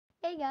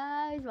Hey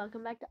guys,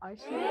 welcome back to our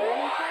channel.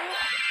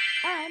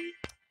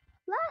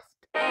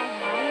 Last time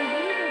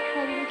we were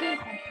playing a game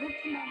called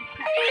Pokemon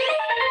Crap.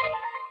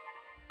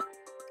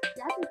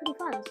 That's been pretty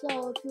fun. So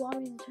if you want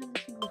me to turn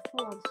this into a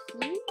full-on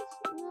series,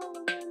 well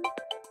then,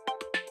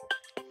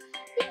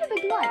 leave a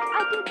big like. I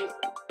did this.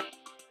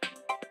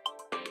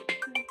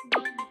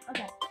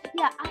 Okay.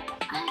 Yeah.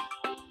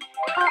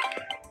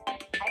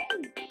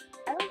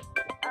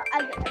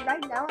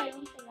 Right now I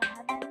don't think I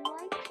have any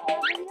likes on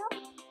the video,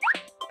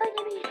 but I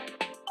mean.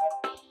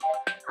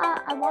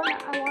 I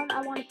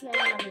want to play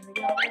another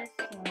video of this,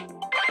 cause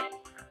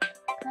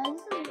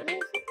this game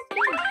is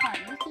fun.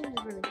 This game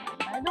is really fun.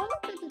 But I don't know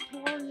the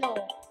tutorial.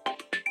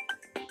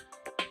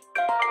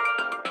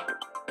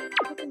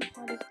 Cooking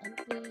pot is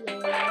empty.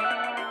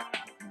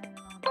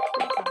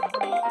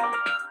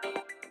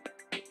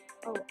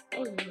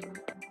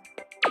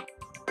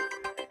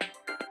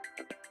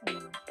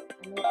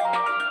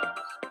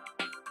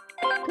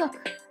 Cook.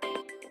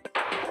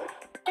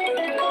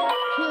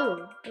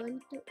 2. Do I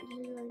need to wait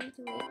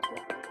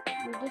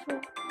for this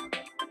one?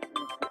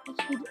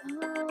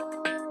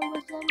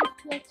 We're sending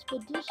to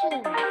expedition.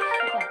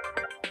 Okay.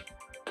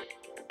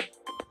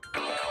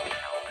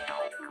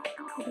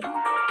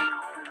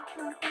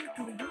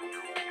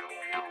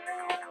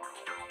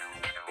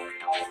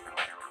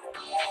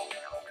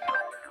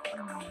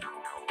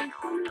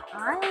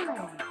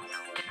 Islands.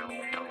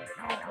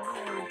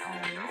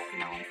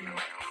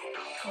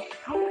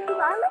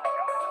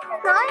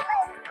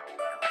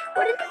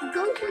 What is this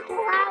ghostly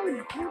cloud?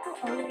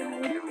 What is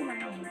an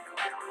island?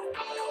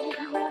 There's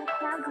a lot of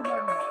clouds above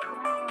it.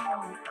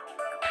 Wow.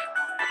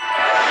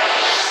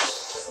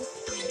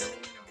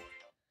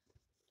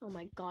 Oh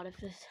my god, if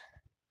this...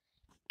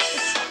 I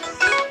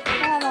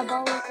have a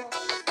ball with it.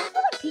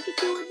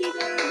 Pikachu would be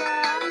better, but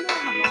I don't know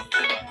how.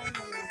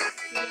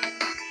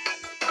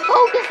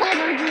 Focus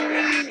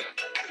energy!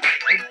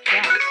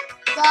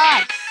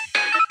 God!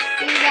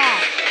 Do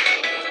that!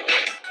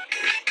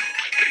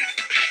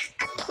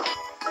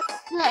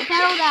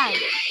 Settle down!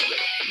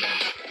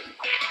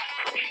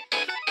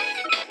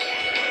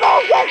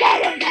 Focus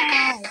energy!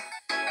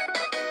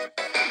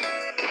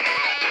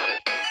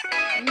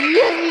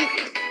 Yeet!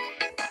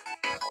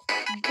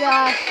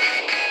 Gosh!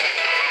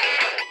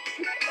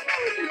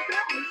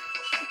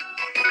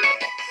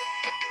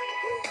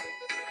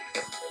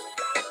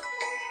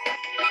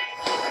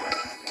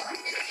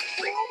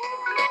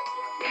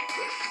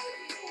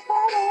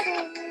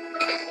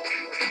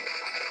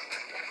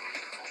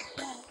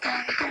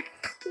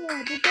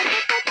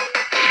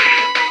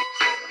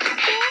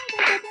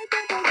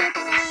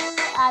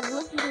 I've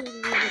listened to the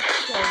music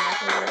so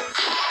much.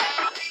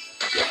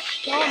 It's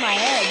still in my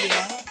head, you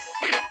know.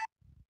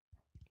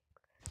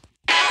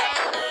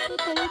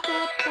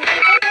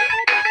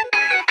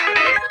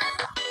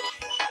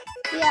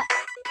 Yeah,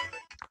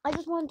 I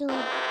just wanted to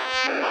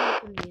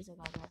like the music,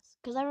 I guess,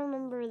 because I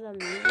remember the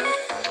music.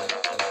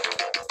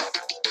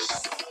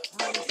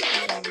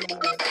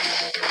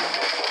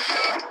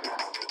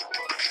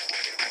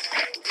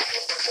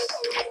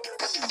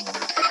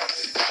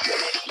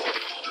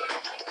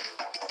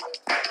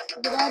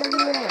 Get out of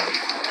here!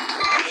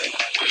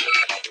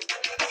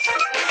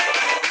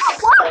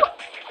 Whoa!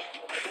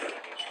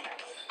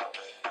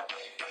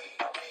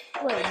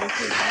 Wait, this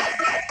is a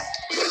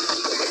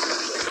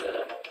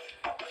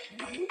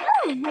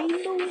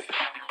rainbow.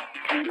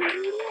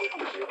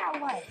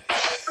 What?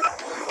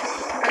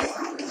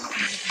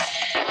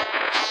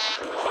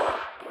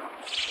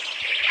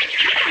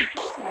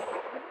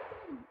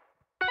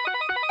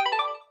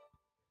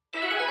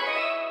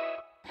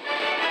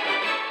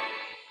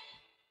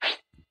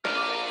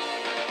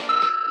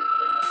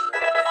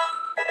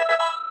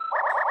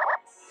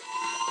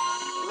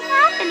 What's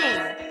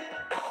happening?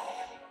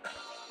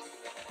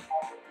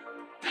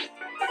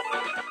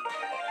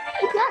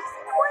 Yes,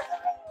 what's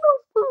rainbow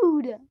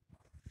food?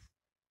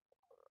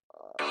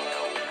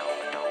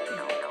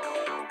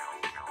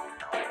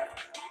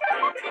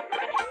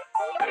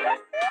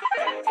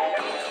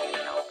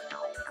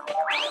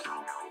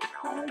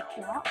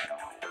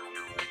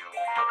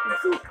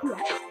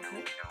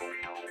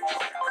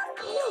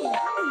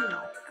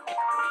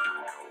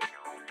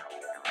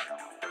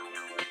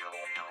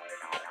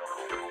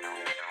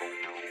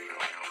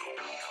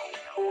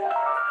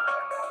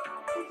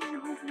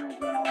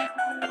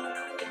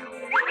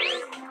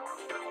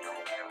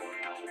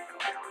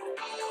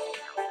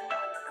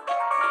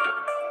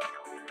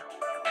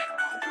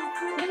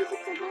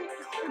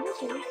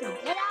 So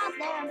get out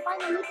there and find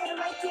the loot that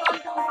awaits you on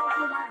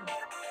Tumblecube Island.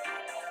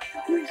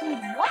 You receive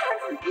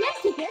 100 PS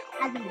tickets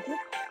as a gift.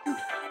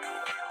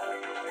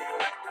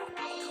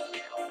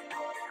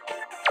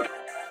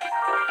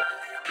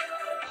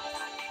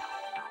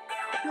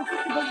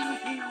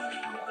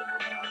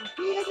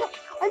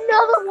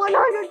 Another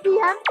 100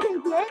 PM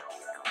tickets?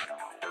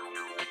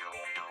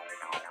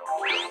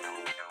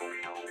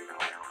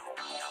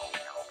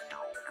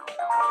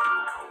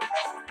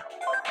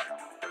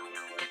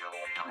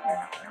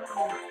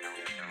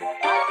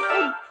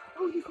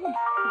 Oh, you can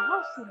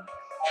awesome.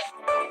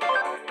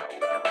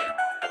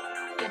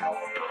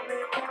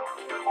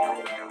 I'm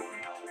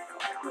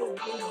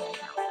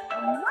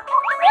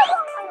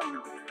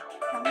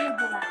gonna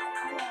do that.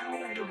 I'm gonna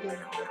do that.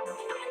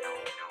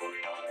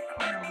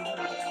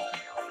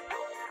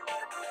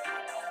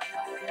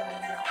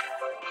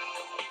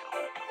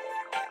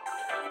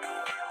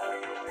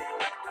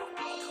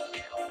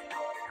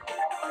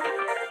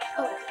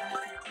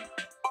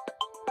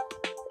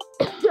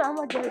 I'm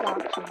gonna go to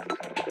options.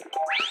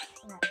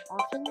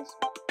 Options.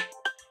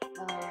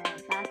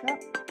 Backup.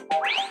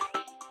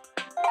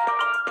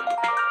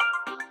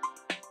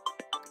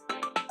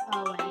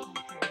 Oh wait.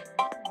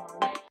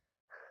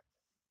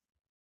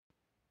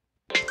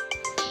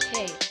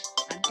 Okay,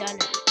 I've done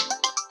it.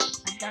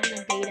 I've done the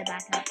data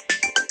backup.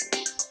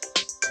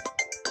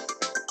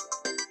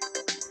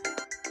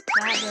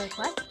 Do I have the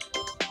request?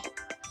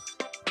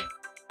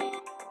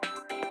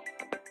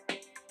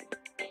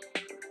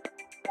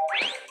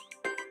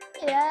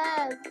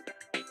 Yes.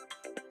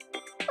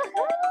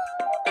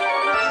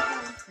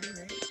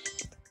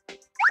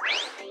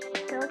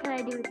 So what can I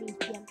do with these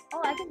PMs?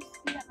 Oh, I can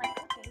speed up my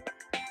cooking.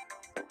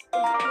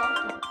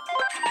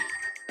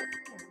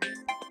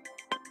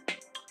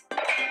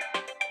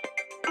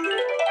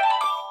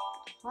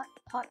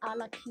 Hot a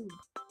la cube.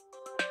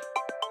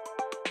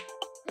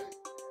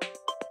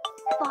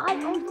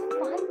 5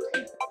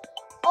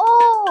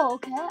 Oh,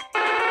 okay.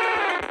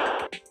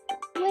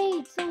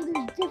 Wait, so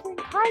there's different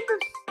kinds of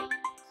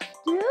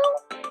stew?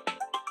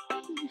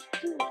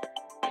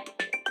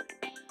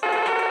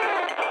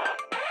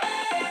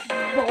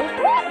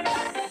 Vulpix?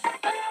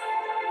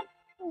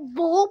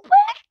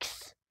 Vulpix?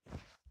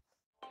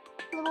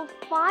 Level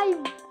 5.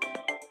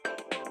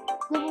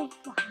 Level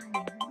 5.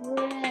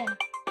 Great.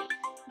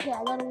 Okay, I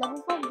got a level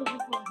 5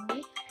 difficulty.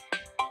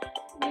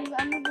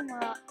 I'm moving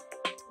my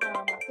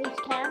face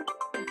cam.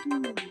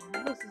 Dude,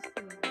 this is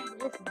good.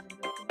 This is good.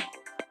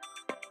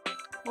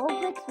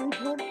 Vulpix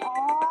became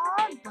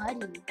our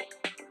buddy.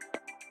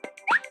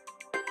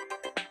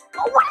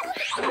 Oh, what is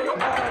it?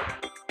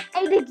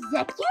 An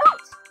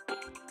execute?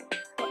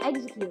 Or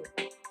execute?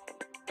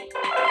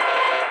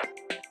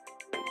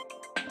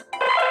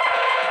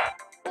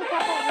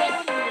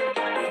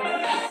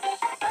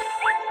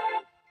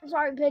 I'm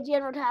sorry, Pidgey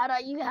and Rattata,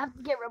 you have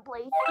to get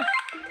replaced.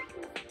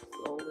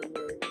 So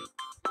weird.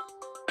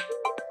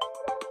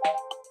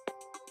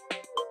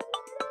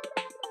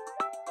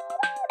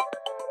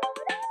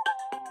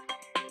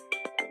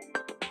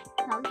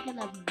 I'm just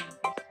gonna move this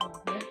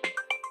over.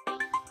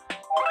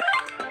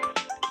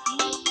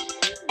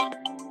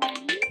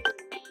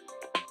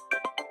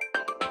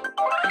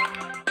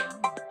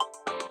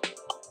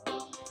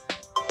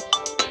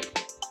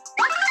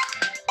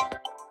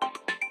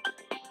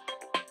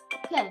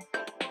 Okay.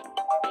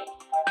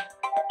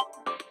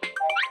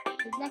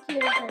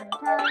 Executive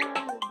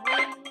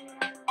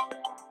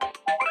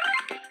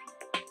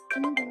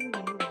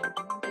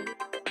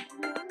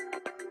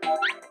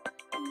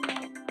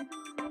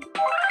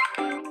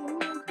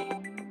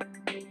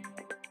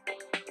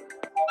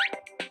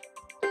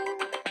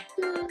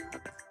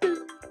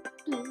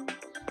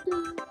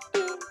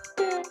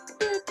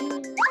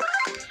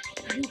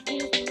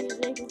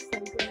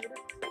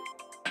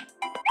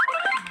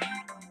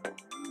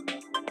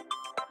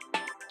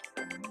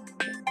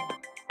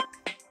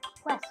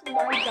Quest, now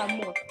I got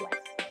more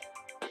quests.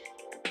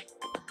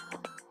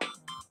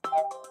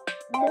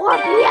 More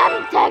PM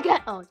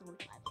ticket! Oh, it's only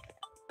 5.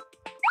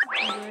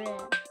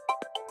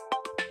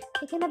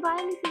 Hey, can I buy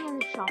anything in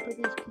the shop with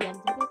these PM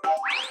tickets?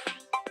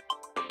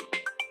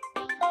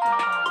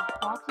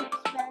 Box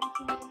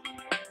expansion.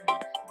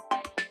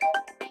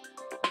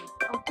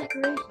 Oh,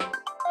 decorations.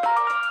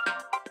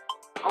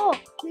 Oh,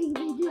 they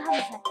do have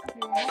a pet. Okay,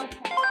 they have a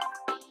pet.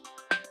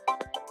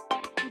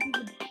 Okay,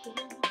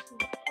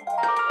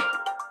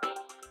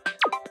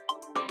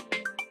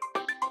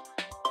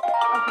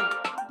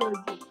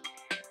 doji.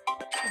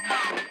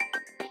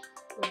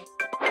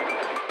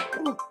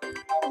 Oh,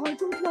 I don't know what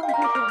this one is.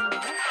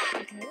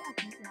 Okay, I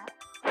can see that.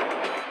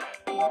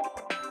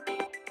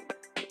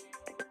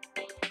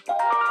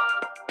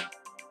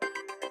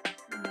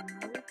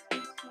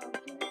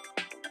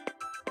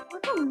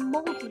 What's a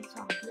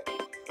multi-socket?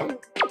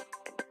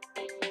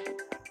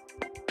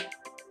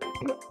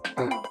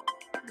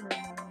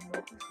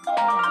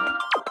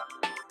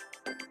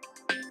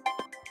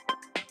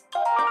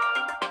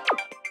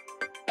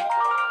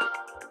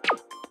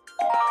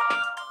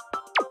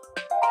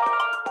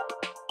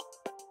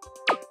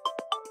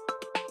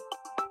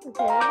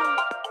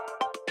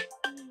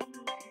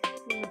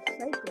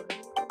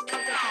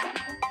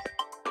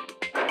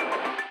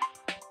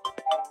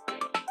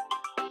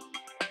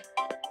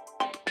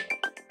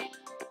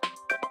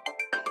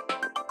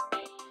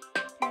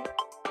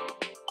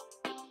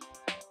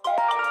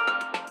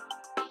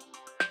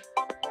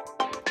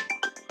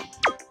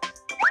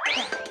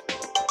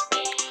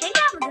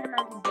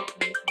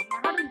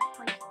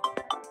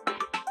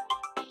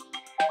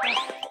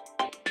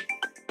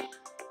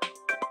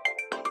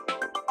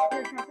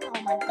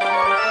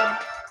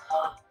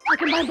 I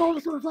can buy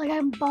Bulbasaur like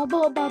I'm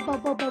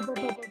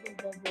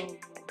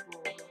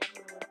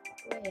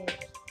Wait.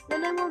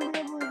 Then I won't be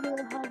able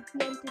to hunt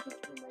scientific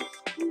in my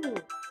school.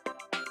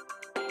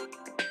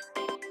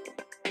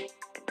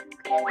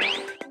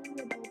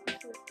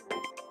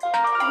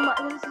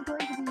 Okay, this is going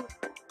to be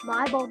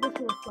my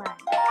Bulbasaur flag.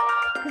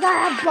 Because I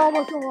have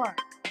Bulbasaur.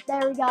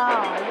 There we go.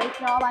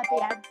 Wasting all my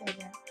fancy.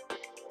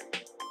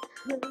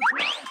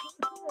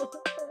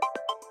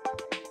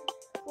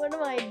 What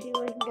am I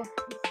doing, guys?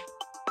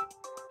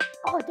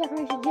 Oh,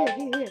 decorations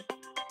here.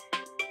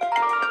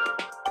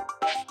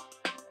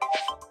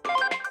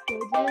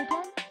 Stage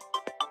again?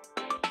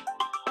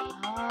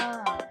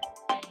 Ah.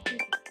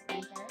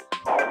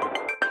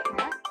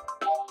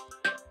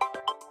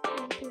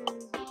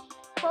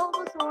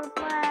 Bulbasaur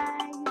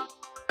flag.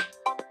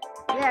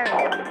 There we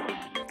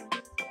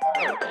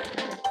go.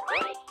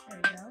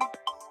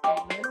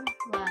 Little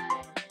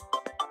flag.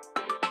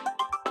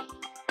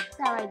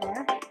 That right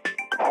there.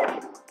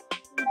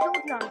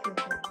 Don't draw this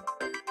one.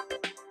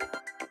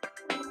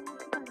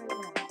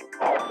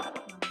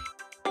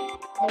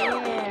 There.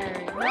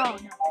 No.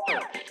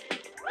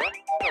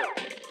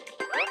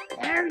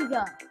 There we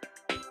go.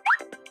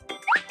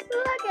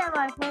 Look at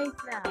my face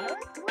now. It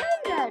looks way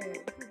better.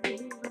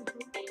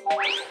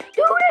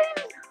 Do it!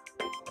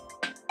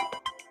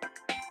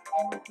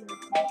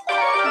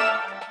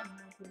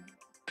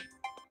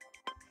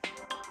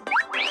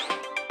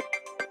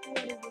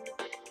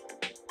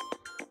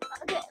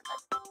 Okay,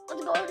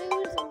 let's go do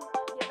some,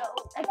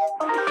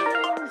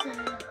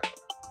 explosions.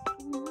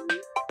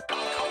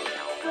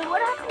 But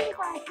what happens if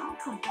I talk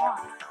to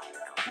boss?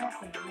 That's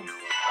what I mean.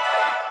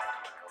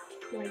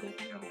 Do I get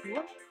some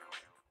reward?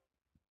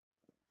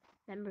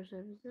 Member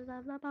services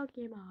of the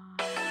Pokemon.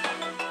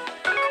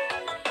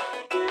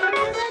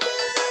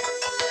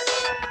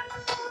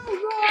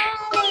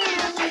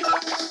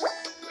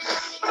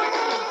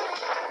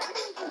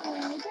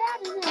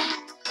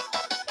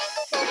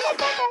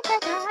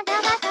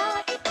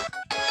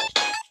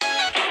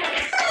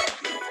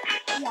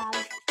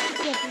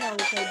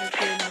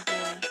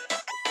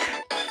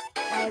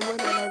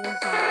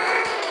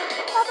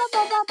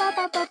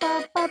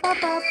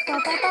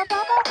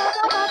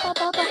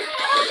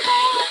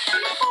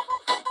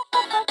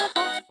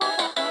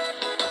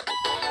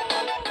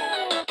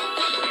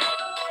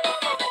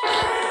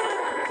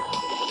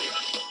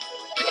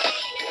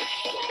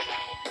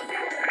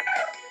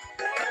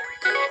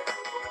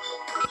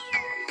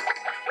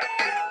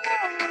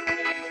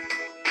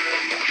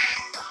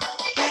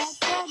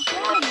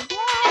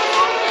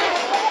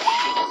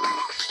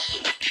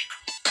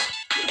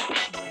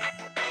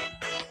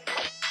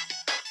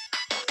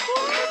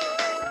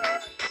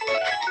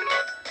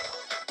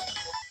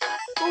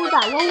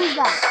 What was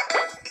that?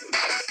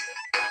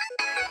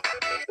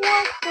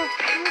 What the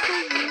fuck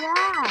is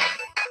that?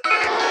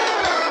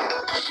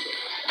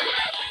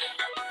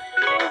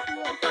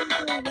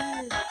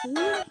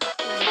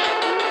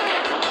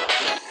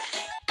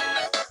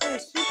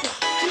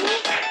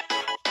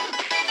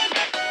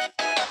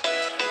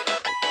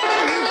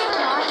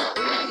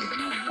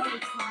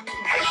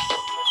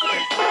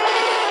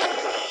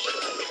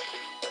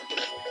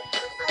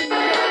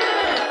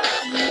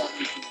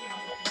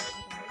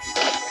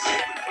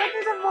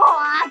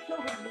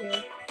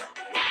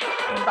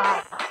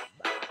 Bye.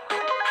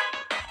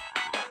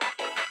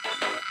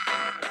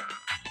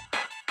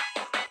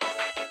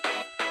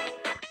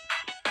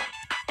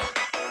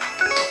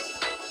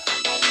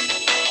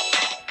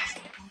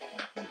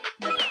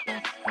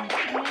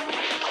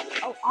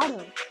 Oh, auto.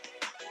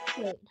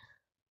 Wait.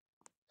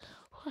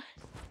 What?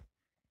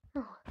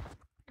 Oh.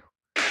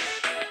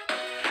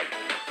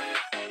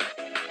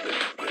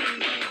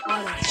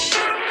 Auto.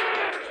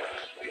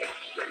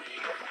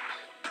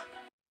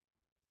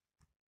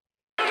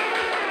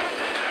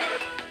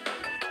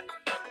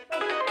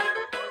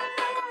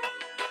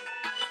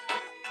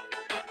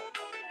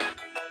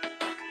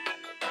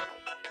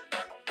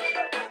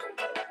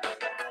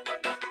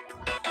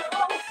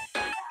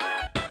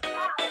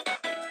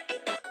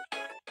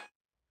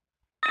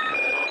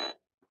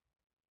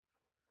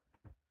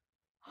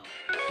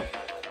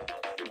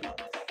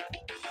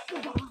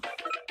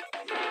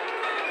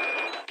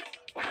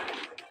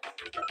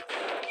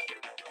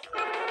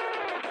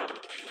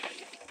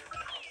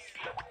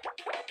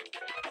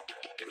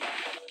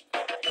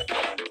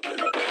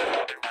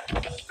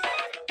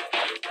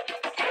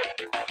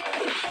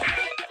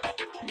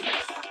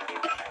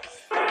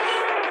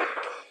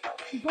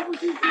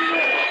 Bubblegum,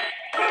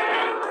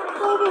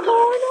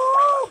 Bulbasaur, no!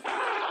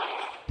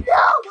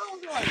 No,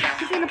 Bulbasaur!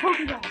 He's in the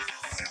Pokeball.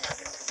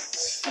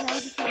 Yeah, I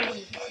just got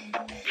away.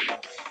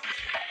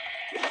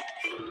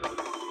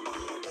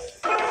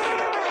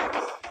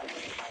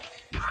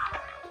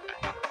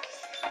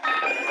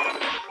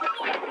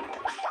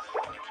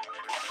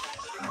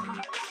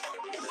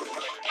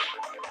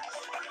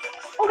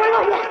 Oh my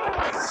god, yeah!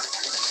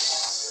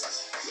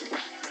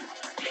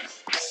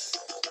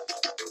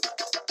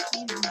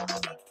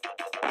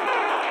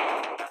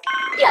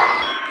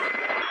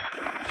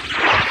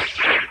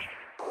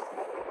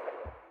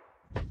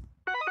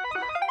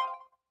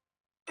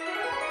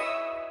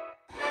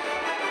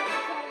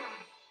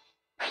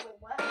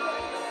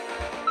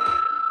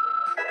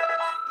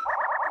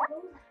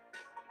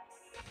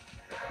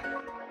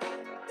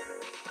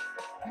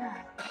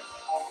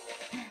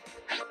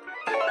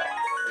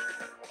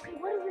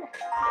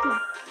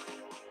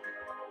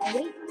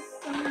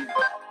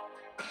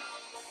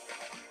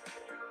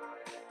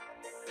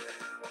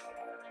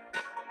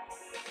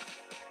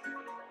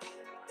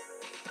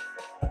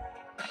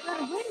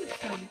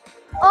 vibration.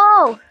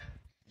 Oh!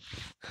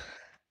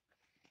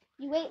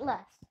 You ate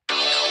less.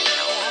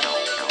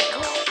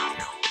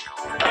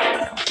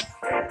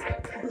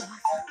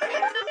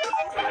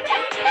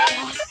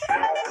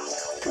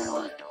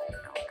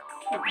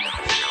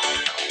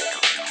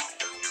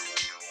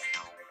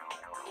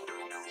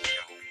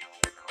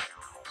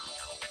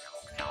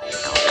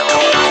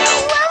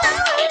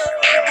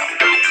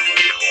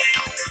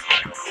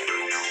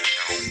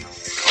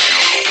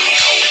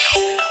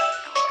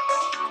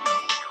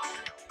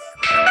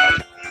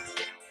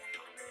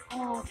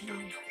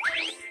 Okay.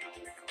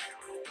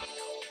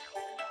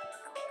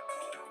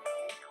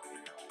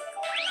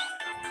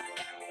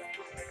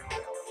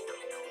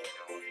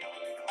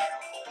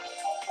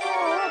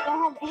 Oh, look, I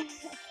have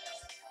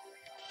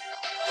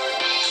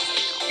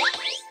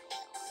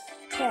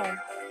okay.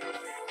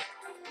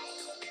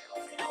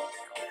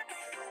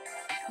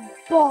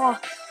 Boss.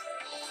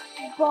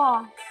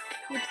 Boss.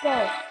 Let's go.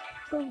 Let's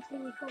go. Let's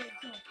go. Let's go.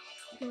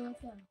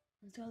 Let's go.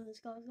 Let's go. Let's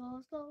go. Let's go.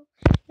 Let's go.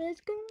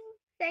 Let's go.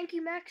 Thank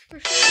you, Max, for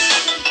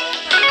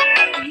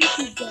sharing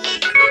YouTube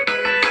games.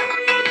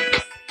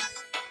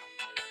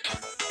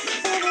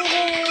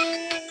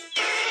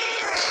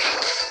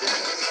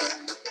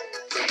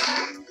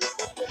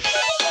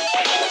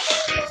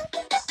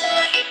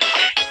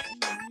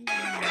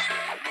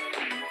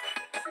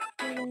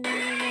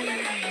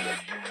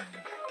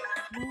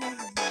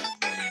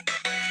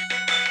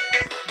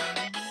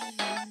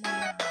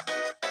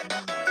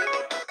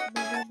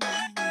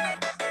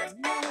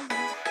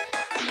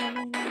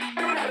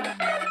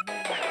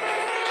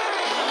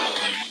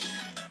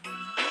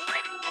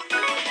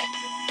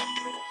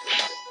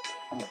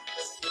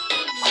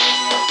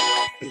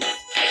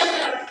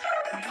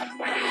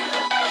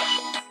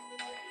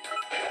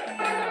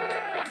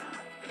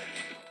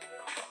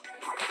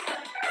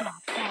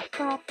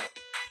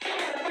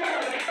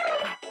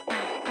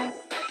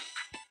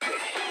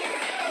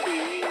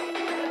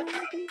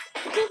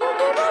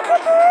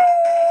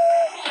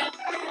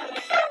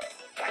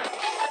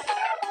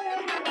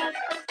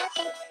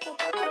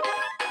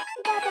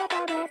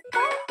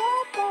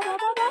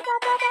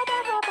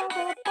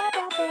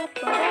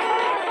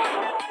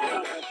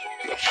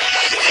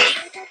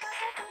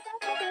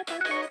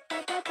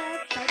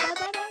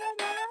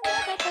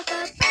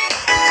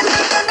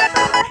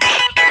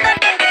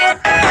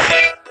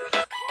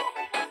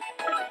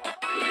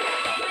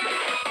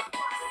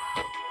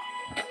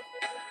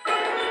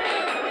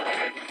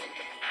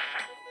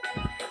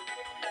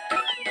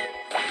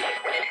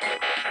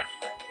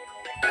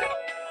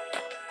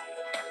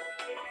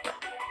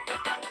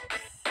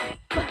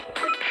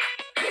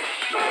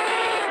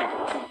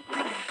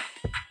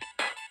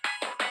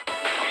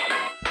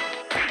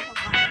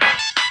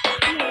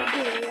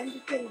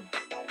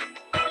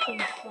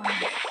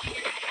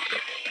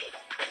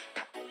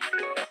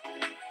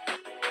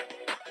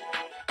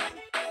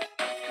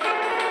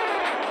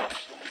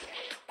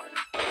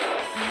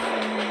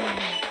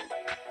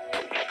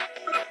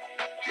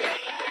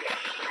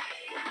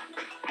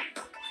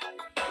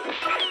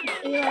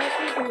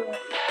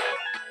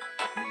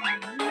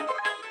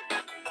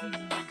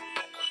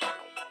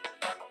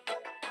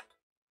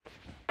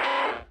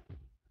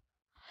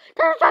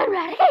 They're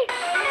ready.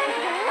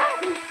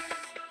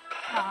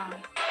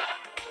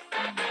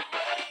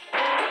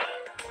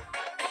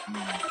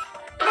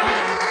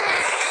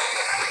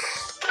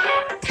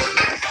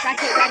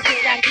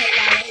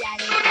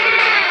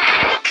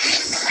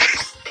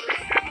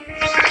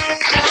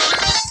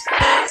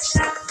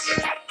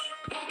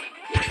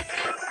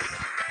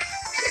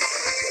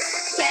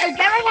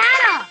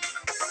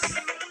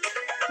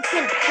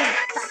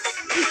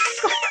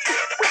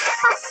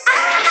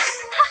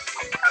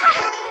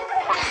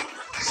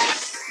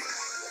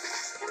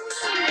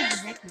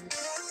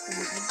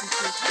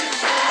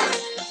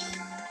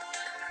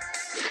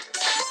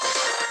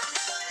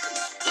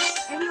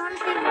 If you want to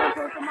see more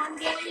Pokemon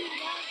games,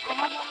 I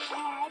have one in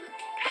my head.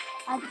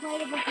 I've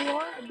played it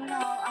before, but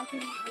I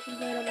can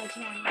play it on my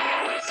channel.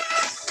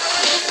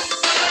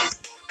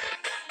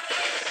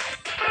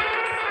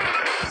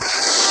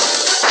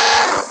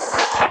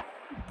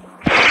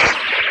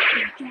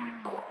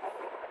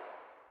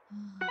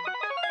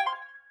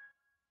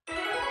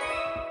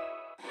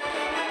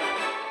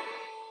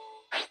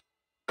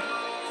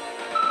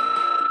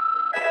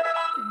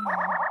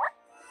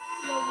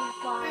 Level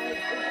 5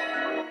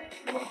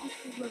 level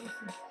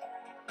 6.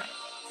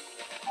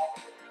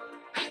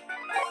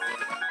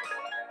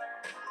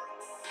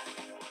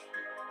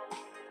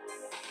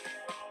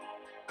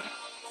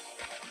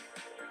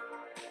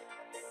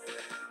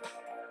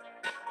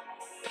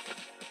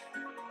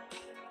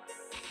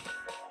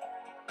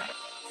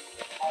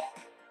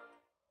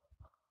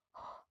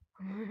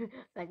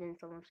 But then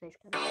someone's face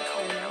comes up.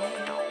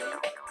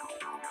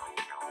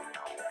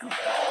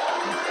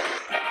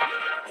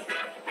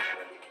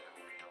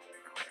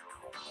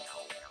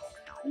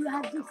 You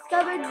have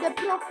discovered the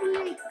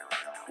prolific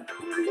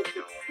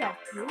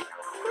statue.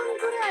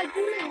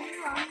 Congratulations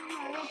on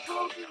your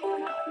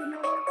Pokemon up to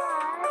level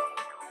 5.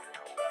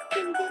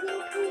 Can get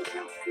increase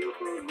of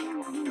people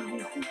who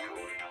use it.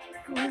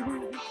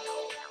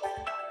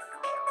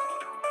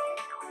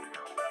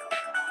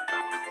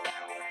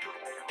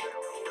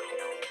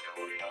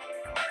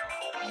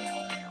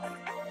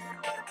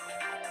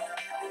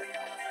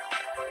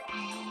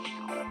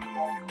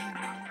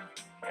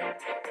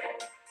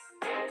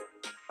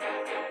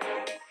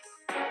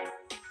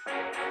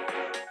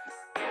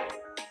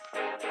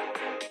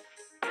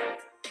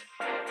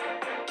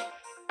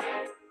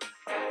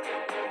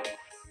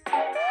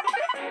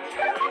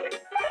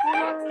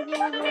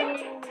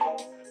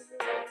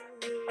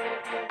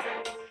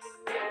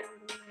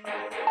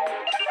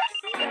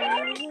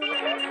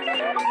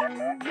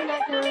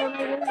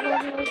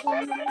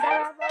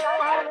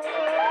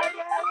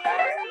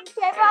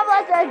 God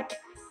bless it.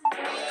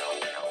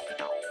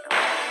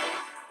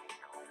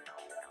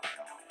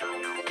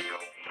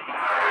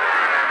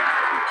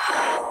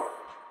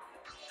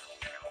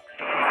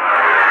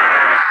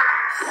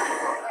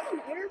 Like an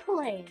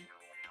airplane.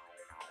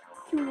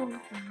 So,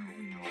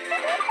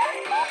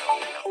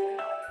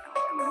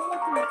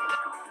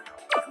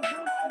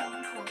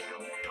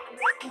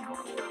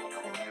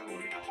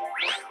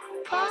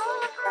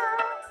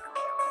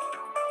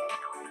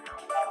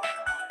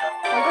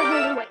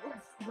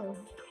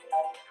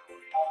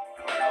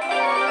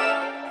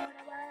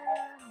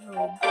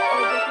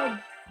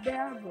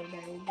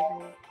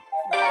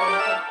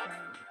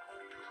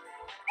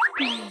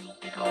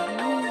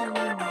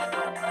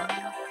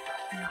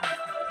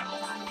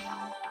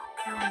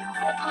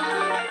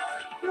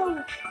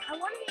 I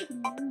want to make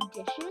new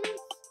dishes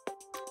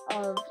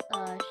of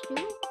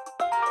stew.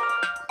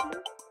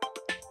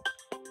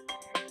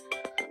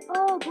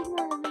 Oh,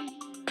 Pokemon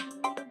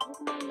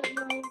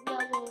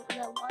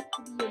that want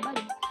to be your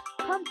buddy.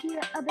 Come to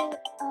your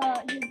base of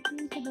every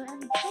 20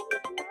 hours.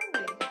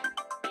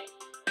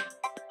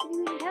 If you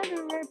encounter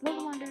a rare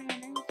Pokemon during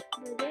an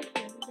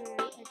expedition, their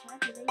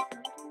attack is 8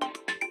 times.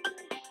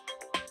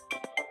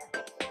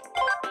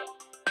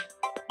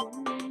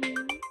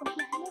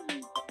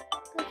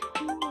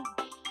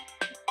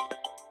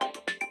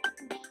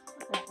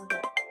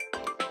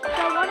 So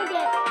I want to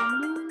get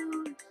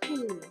new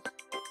shoes.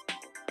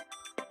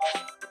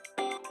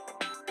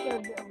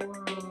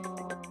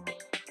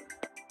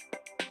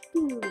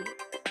 Dude,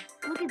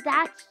 look at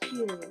that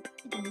shoe.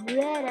 It's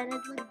red and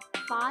it's like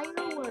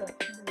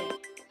fireworks.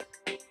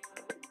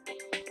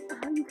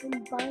 How you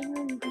can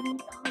finally green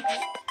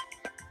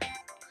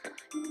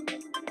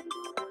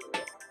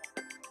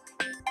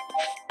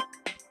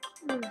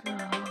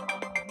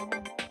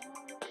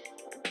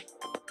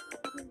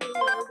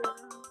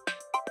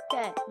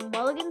Okay,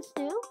 mulligan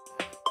stew,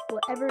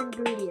 whatever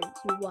ingredients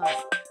you want.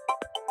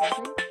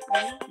 Nothing,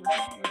 nothing,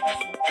 nothing,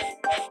 nothing.